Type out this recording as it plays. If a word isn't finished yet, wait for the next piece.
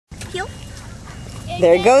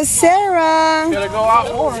There goes Sarah. Gotta go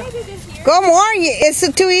out more. Go more. It's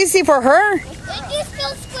too easy for her. It just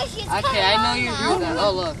feels squishy. Okay, I know you do that.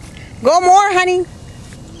 Oh, look. Go more, honey.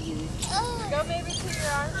 Go maybe to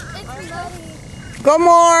your arm. Go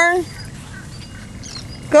more.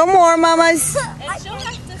 Go more, mamas. And she'll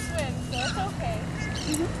have to swim, so it's okay.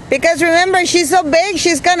 Because remember, she's so big,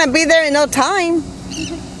 she's gonna be there in no time. She's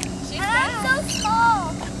so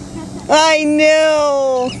small. I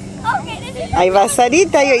know. Okay, this is Ahí va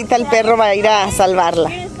Sarita y ahorita el perro va a ir a salvarla.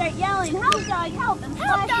 You're gonna start yelling, help dog, help, and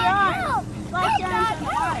splash your arm. Splash your arm in the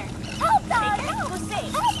water. Help dog, help. Go say,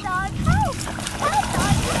 help dog, help. Help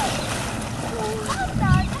dog, help. Help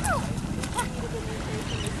dog, help.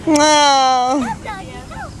 Oh. Help dog,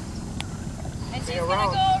 help. And she's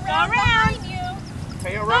gonna Go around you.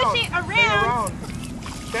 Pay around. Push it around. Pay around.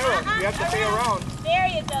 Sarah, you have to pay around. There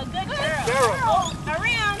you go, good girl. Sarah.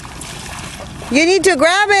 Around. You need to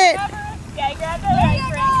grab it. Okay, grab the right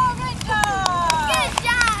friend. Good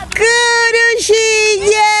job. Good, Ushi.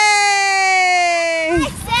 Yay.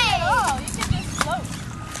 Oh, you can just float.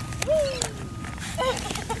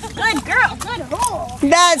 Good girl, good hole.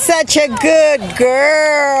 That's such a good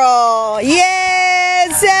girl.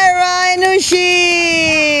 Yes, Sarah and Ushi.